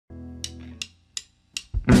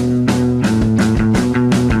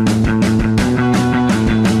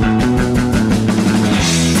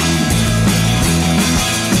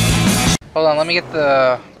Hold on, let me get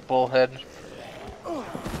the bullhead.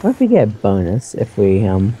 What if we get a bonus if we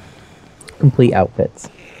complete outfits?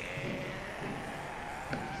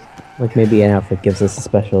 Like maybe an outfit gives us a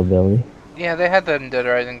special ability. Yeah, they had that in Dead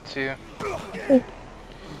Rising too.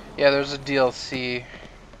 Yeah, there's a DLC.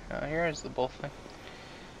 Here is the bull thing.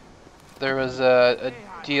 There was a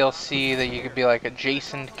DLC that you could be like a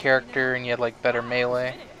Jason character and you had like better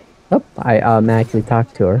melee. Oh, I automatically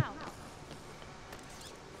talked to her.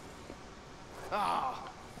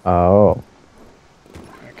 Oh.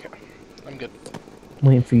 Okay, I'm good.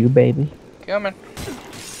 Waiting for you, baby. Coming.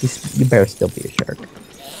 You better still be a shark.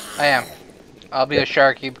 I am. I'll be a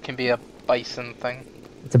shark, you can be a bison thing.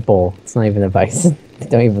 It's a bull. It's not even a bison. They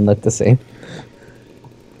don't even look the same.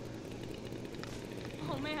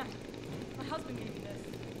 Oh man, my husband gave me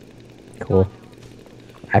this. Cool.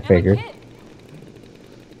 I figured.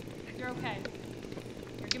 You're okay.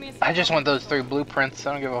 Here, give me a I just want those 3 blueprints,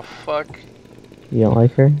 I don't give a fuck. You don't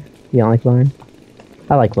like her? You don't like Lauren?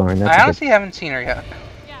 I like Lauren. That's I honestly haven't seen her yet.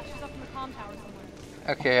 Yeah, she's up in the comm tower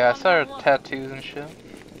somewhere. Okay, I saw her tattoos and shit.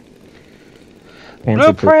 fancy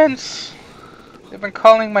Blueprints! They've been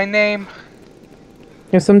calling my name.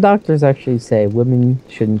 Yeah, some doctors actually say women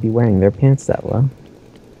shouldn't be wearing their pants that low.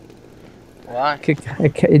 Why?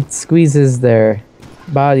 It squeezes their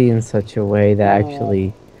body in such a way that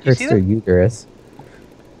actually hurts their uterus.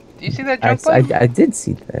 Do you see that jump button? I did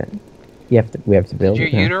see that. We have to build Did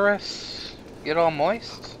it your now. uterus get all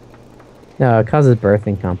moist? No, it causes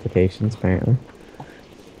birthing complications, apparently.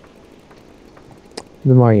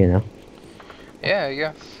 The more you know. Yeah, I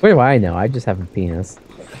guess. What do I know? I just have a penis.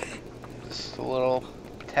 Just a little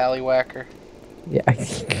tallywhacker. Yeah.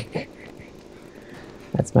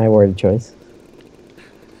 That's my word of choice.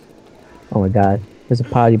 Oh my god. There's a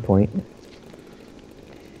potty point.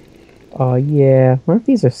 Oh yeah. What if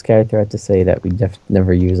these are scattered throughout to say that we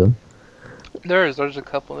never use them? There's a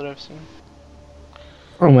couple that I've seen.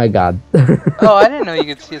 Oh my god. Oh, I didn't know you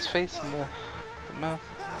could see his face in the mouth.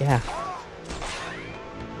 Yeah.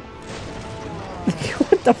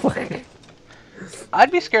 What the fuck?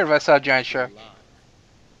 I'd be scared if I saw a giant shark.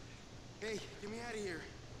 Hey, get me out of here.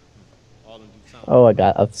 Oh, I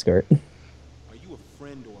got upskirt. Are you a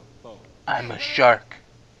friend or a foe? I'm a shark.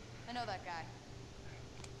 I know that guy.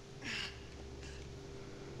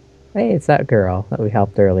 Hey, it's that girl that we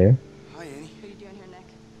helped earlier. Hi, Annie. What are you doing here, Nick?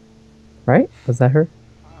 Right? Was that her?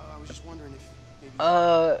 I was just wondering if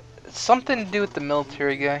maybe Something to do with the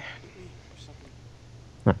military guy. or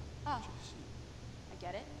something. Oh, I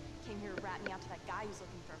get it. Came here to rat me out to that guy who's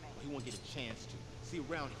looking for me. He won't get a chance to. See,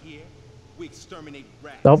 around here, we exterminate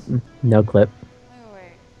rats. Oh, no clip.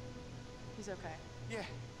 Wait. He's okay. Yeah,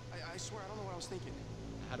 I swear, I don't know what I was thinking.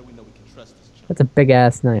 How do we know we can trust this chump? That's a big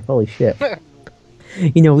ass knife. Holy shit.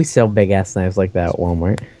 You know, we sell big ass knives like that at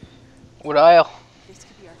Walmart. What aisle? This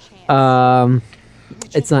could be our chance.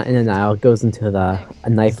 It's not in an aisle. It goes into a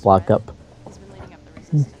knife lockup He's been leading up the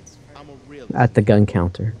resistance for... I'm a realist. at the gun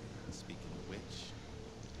counter. Speaking of which,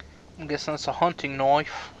 I'm guessing it's a hunting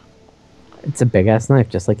knife. It's a big ass knife,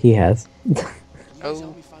 just like he has. can you guys Oh.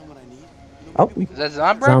 help me find what I need? You know, Oh, maybe we Is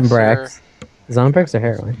that Zombrex? Zombrex. Zombrex or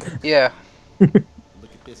heroin? Yeah. look at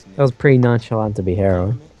this. That was pretty nonchalant to be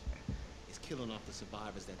heroin. Is killing off the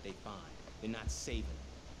survivors that they find. They're not saving them.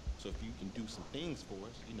 So if you can do some things for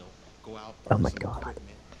us, you know, go out. Oh my some god.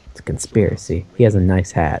 equipment, It's a conspiracy. He has a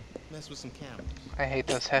nice hat. mess with some cameras. I hate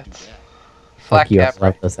those Do hats. that. Flat Fuck you, I cap.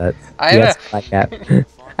 love those hats. I Yes, know. flat cap.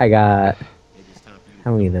 I got... Maybe it's time for you to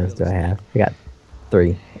How many of those do I have? I got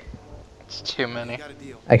 3. It's too many. got a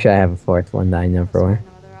deal. Actually, I have a 4th one that I never wear.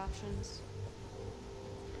 No other options.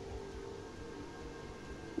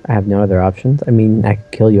 I have no other options. I mean, I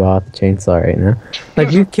could kill you all with a chainsaw right now.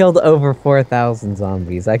 Like, you've killed over 4,000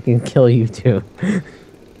 zombies. I can kill you too.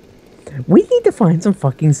 We need to find some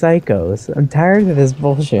fucking psychos. I'm tired of this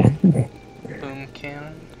bullshit. Boom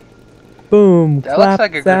cannon. Boom! That looks Clap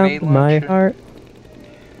like a down grenade my launcher. heart.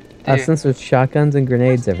 Dude. Since there's shotguns and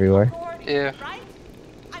grenades everywhere. Yeah. Right?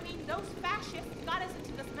 I mean, those fascists got us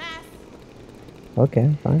into this mess.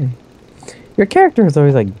 Okay, fine. Your character is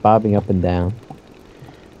always like bobbing up and down.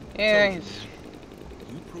 Yeah, he's...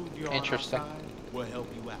 You prove you're on our Interesting. side, we'll help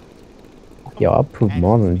you out. Yo, I'll prove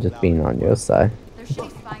more than just being on your side. There should be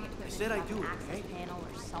spying equipment said I'd on do the it, access right? panel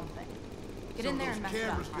or something. Get in there and mess it up.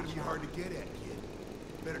 Camera's gonna be hard to get at, kid.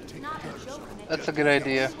 Better take Not the a guns. joke, Nick. That's a good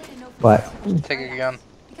idea. What? Take a gun.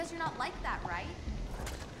 Because you're not like that, right?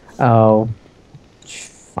 Oh,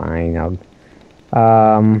 fine.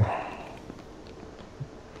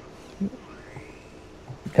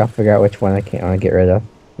 Gotta figure out which one I can't want to get rid of.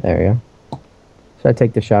 There we go. Should I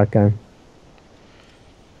take the shotgun?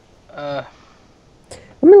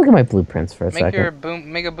 Let me look at my blueprints for a second.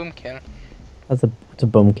 Make a boom cannon. What's a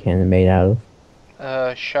boom cannon made out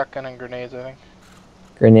of? Shotgun and grenades, I think.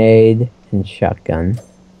 Grenade and shotgun.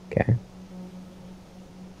 Okay.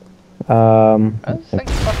 How does this thing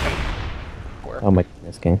fucking work? Oh my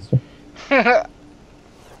goodness, gangster. I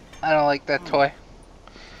don't like that toy.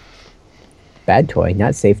 Bad toy,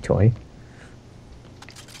 not safe toy.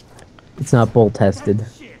 It's not bull tested.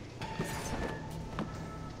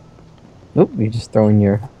 Oop, you're just throwing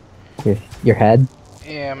your head.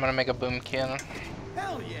 Yeah, I'm gonna make a boom cannon.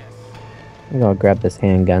 Hell yes. I'm gonna grab this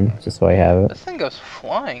handgun just so I have it. This thing goes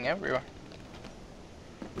flying everywhere.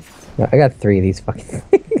 No, I got 3 of these fucking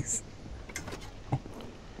things.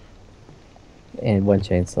 And 1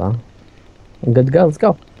 chainsaw. I'm good to go, let's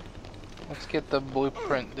go. Let's get the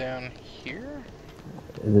blueprint down here.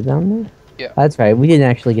 Is it down there? Yeah. That's right, we didn't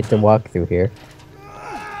actually get to walk through here.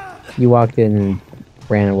 You walked in and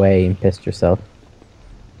ran away and pissed yourself.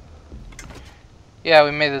 Yeah,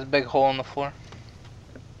 we made this big hole in the floor.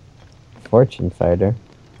 Fortune fighter.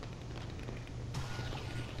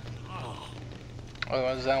 Oh,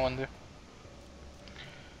 what does that one do?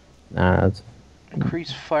 Nah, that's...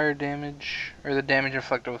 Increase fire damage, or the damage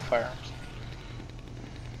inflicted with firearms.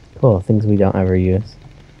 Cool, things we don't ever use.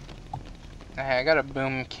 Hey, I got a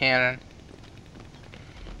boom cannon.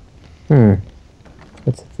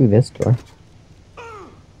 What's through this door?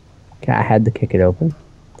 Okay, I had to kick it open.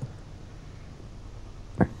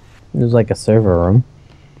 There's like a server room.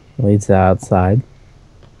 It leads to outside.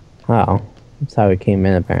 Oh, that's how it came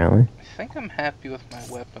in apparently. I think I'm happy with my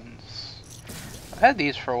weapons. I had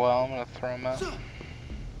these for a while, I'm gonna throw them out.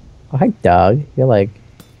 Oh, hi, dog. You're like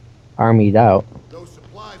armied out. Those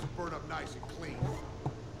supplies will burn up nice and clean.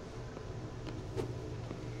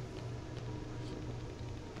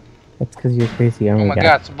 That's because you're crazy army Oh my guy.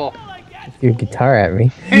 god, it's a bull. Your guitar at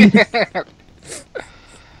me.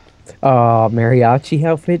 Oh, mariachi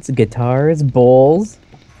outfits, guitars, bowls.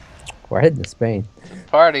 We're heading to Spain.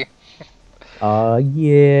 Party.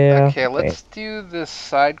 Yeah. Okay, let's do this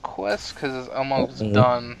side quest because it's almost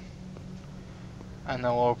done. And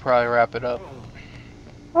then we'll probably wrap it up.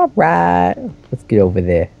 Alright. Let's get over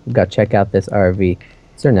there. We gotta check out this RV.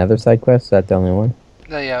 Is there another side quest? Is that the only one?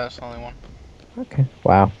 Yeah, that's the only one. Okay.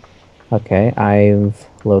 Wow. Okay,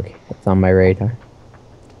 it's on my radar.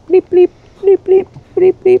 Bleep, bleep, bleep, bleep,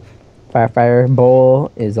 bleep, bleep. Firefighter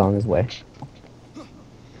Bull is on his way.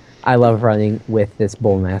 I love running with this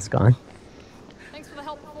bull mask on. Thanks for the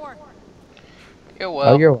help before. You're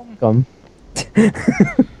welcome. Oh, you're welcome.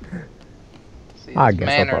 See, I there's guess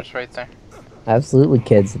I'll manners right there. Absolutely,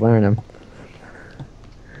 kids. Learn them.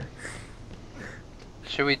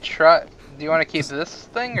 Should we try? Do you want to keep this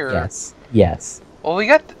thing or? Yes. Yes. Well, we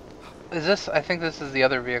got. Is this? I think this is the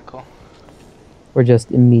other vehicle. We're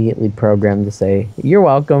just immediately programmed to say, you're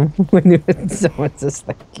welcome, when someone says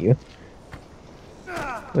thank you.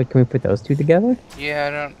 Wait, can we put those two together? Yeah,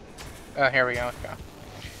 I don't... Oh, here we go. Okay.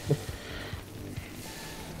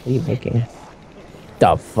 What are you making?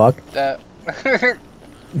 The fuck?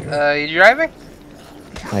 You driving?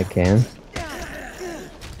 I can.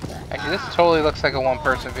 Actually, this totally looks like a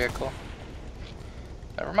one-person vehicle.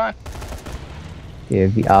 Never mind. Yeah,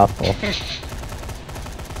 it'd be awful.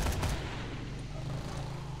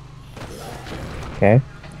 Okay.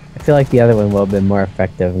 I feel like the other one will have been more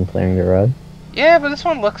effective in clearing the road. Yeah, but this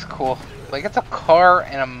one looks cool. Like, it's a car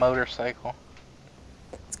and a motorcycle.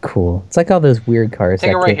 It's cool. It's like all those weird cars.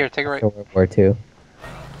 Take it that right came here, take it right. after World War II.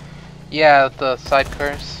 Yeah, the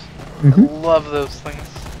sidecars. I love those things.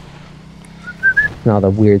 And all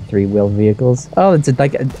the weird 3-wheel vehicles. Oh, it's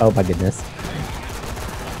like... Oh my goodness.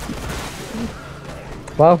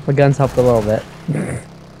 Well, the guns helped a little bit.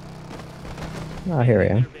 Oh, here we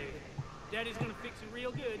are. Daddy's gonna fix you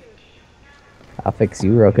real good. I'll fix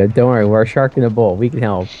you real good. Don't worry, we're a shark and a bull. We can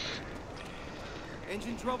help.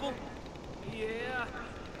 Engine trouble? Yeah.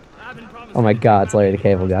 I've been promising. Oh my god, it's Larry the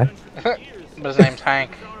Cable Guy. But his name's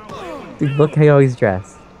Hank. Dude, look how he's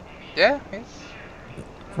dressed. Yeah, he's...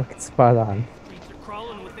 Fucking spot on. Streets are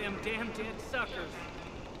crawling with them damn dead suckers.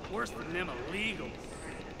 Worse than them illegals.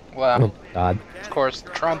 Wow. Oh my god. Of course,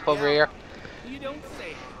 Trump over here. You don't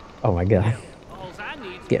say. Oh my god. Alls I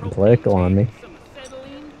need is Getting propane political on me. tank, some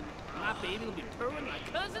acetylene, my baby will be purring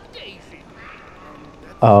like cousin Daisy.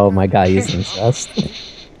 Oh my god, he's incest.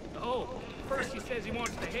 Oh, first he says he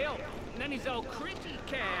wants to help, and then he's all cricky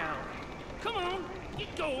cow. Come on,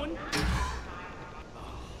 get going.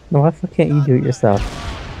 No, why the fuck can't you do it yourself?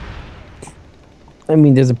 I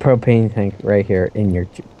mean, there's a propane tank right here in your...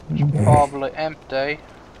 Probably empty.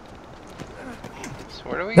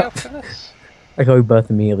 Where do we go for this? Like how we both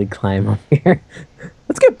immediately climb up here.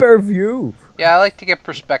 Let's get better view. Yeah, I like to get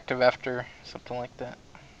perspective after something like that.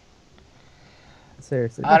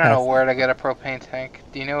 Seriously. I don't know where to get a propane tank.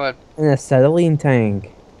 Do you know what? And a acetylene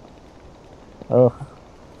tank. Ugh.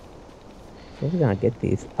 Where are we gonna get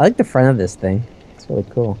these? I like the front of this thing. It's really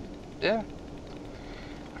cool. Yeah.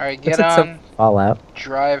 Alright, get What's it, on. Fallout.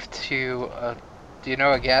 Drive to, do you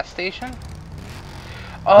know a gas station?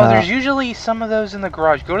 Oh, there's usually some of those in the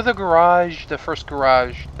garage. Go to the garage, the first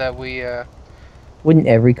garage that we, Wouldn't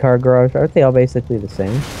every car garage? Aren't they all basically the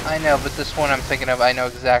same? I know, but this one I'm thinking of, I know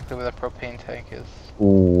exactly where the propane tank is.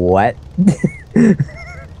 What? Drive,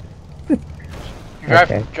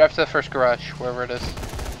 Okay. drive to the first garage, wherever it is.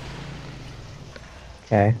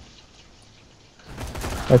 Okay.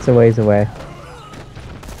 That's a ways away.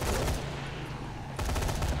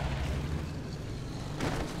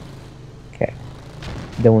 Okay.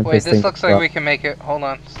 Don't want Wait, this this thing looks to like go we can make it. Hold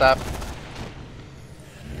on, stop.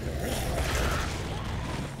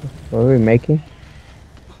 What are we making?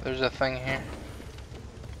 There's a thing here.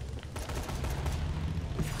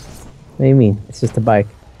 What do you mean? It's just a bike.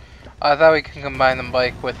 I thought we can combine the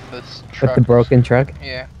bike with this truck. With the broken truck?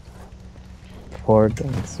 Yeah. Poor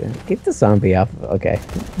gangster. Get the zombie off. Okay.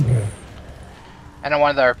 And I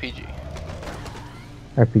wanted the RPG.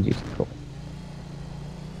 RPG's cool.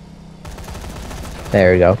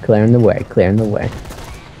 There we go. Clearing the way. Clearing the way.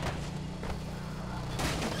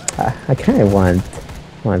 I kind of want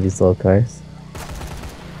one of these little cars.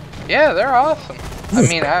 Yeah, they're awesome. I This is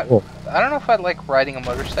mean, cool. I don't know if I'd like riding a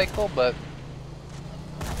motorcycle, but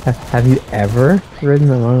Have you ever ridden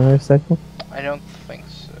a motorcycle? I don't think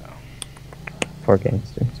so. Poor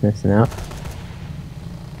gangster. He's missing out.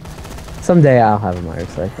 Someday I'll have a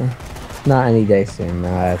motorcycle. Not any day soon. No,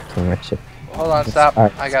 I have too much shit. Hold on, It's stop.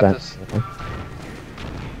 I got this. expensive.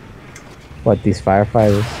 What, these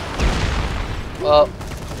firefighters? Well,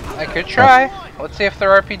 I could try. Let's see if they're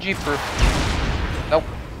RPG proof. Nope.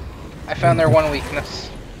 I found their one weakness.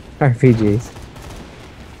 RPGs.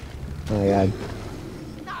 Oh my god.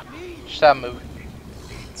 Stop moving.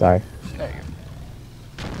 Sorry. There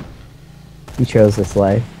you go. You chose this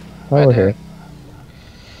life. I Over did. here.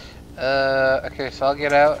 Okay, so I'll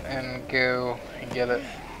get out and go and get it.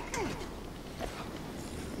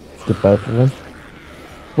 Let's get both of them.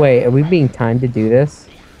 Wait, are we being timed to do this?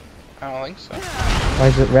 I don't think so. Why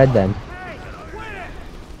is it red then?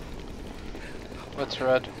 What's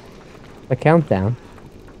red? The countdown.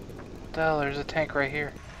 What the hell? There's a tank right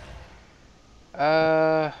here. Find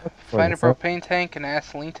a is that? propane tank and an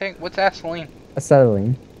acetylene tank. What's acetylene?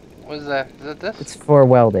 Acetylene. What is that? Is it this? It's for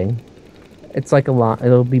welding. It's like a lot.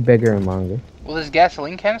 It'll be bigger and longer. Will this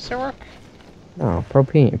gasoline canister work? No,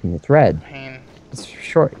 propane. It's red. I mean, It's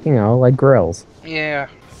short. You know, like grills. yeah.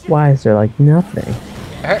 Why is there like nothing?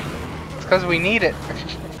 It's because we need it.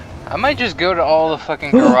 I might just go to all the fucking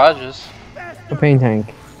garages. Propane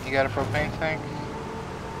tank. You got a propane tank?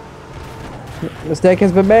 Mistake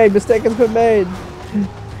has been made. Mistake has been made.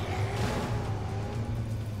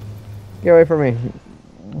 Get away from me.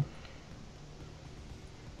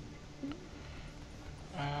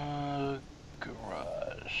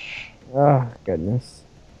 Garage. Oh goodness.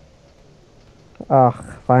 Oh,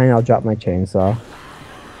 fine. I'll drop my chainsaw.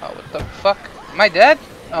 Oh, what the fuck? Am I dead?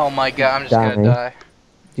 Oh my god, I'm just Dying. gonna die.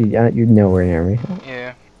 Dude, you're nowhere near me.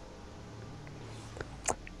 Yeah.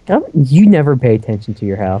 You never pay attention to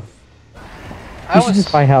your health. I You should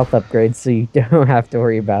just buy health upgrades so you don't have to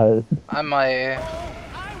worry about it. I might.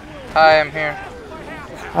 Hi, I'm here.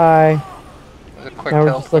 Hi. It was a quick Now we're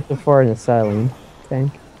help. just looking for an acetylene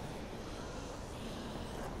tank.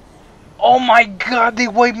 Oh my god, they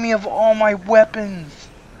wiped me of all my weapons.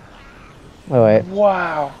 Oh wait,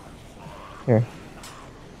 Wow. here.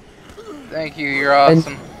 Thank you, you're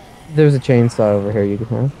awesome. There's a chainsaw over here you can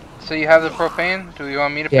have. So you have the propane? Do you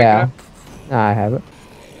want me to pick it Yeah. up? Nah, I have it.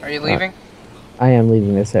 Are you leaving? I am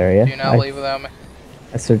leaving this area. Do not leave without me.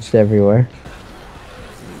 I searched everywhere.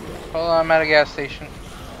 Hold on, I'm at a gas station.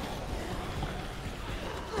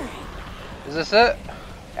 Is this it?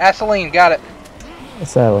 Acetylene, got it.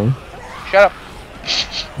 Acetylene. Shut up.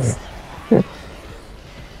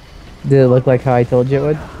 Did it look like how I told you it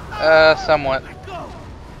would? Somewhat.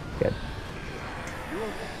 Good.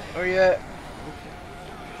 Where you at?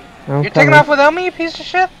 I'm You're taking coming. off without me, you piece of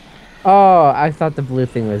shit? Oh, I thought the blue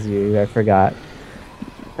thing was you. I forgot.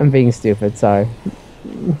 I'm being stupid. Sorry.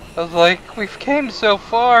 I was like, we've came so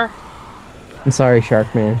far. I'm sorry,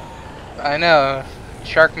 Shark Man. I know.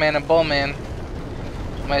 Sharkman and Bullman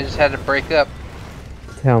might just had to break up.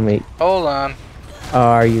 Tell me. Hold on. Oh,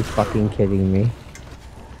 are you fucking kidding me?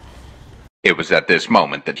 It was at this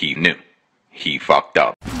moment that he knew. He fucked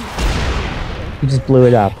up. You just blew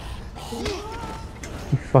it up.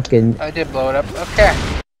 You fucking... I did blow it up. Okay.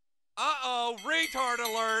 Uh-oh, retard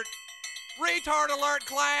alert! Retard alert,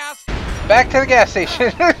 class! Back to the gas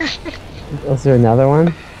station. Was there another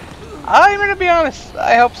one? I'm gonna be honest.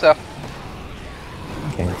 I hope so.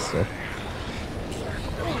 Gangsta.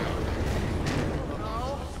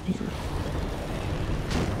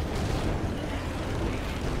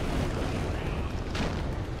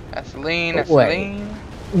 Gasoline, gasoline.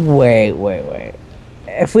 Wait.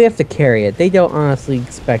 If we have to carry it, they don't honestly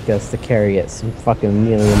expect us to carry it some fucking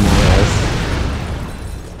million miles.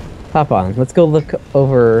 Hop on, let's go look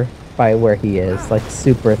over by where he is, like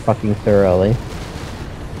super fucking thoroughly.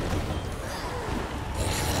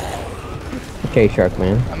 Okay, Shark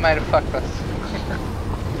Man. I might have fucked us.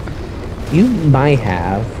 You might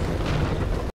have.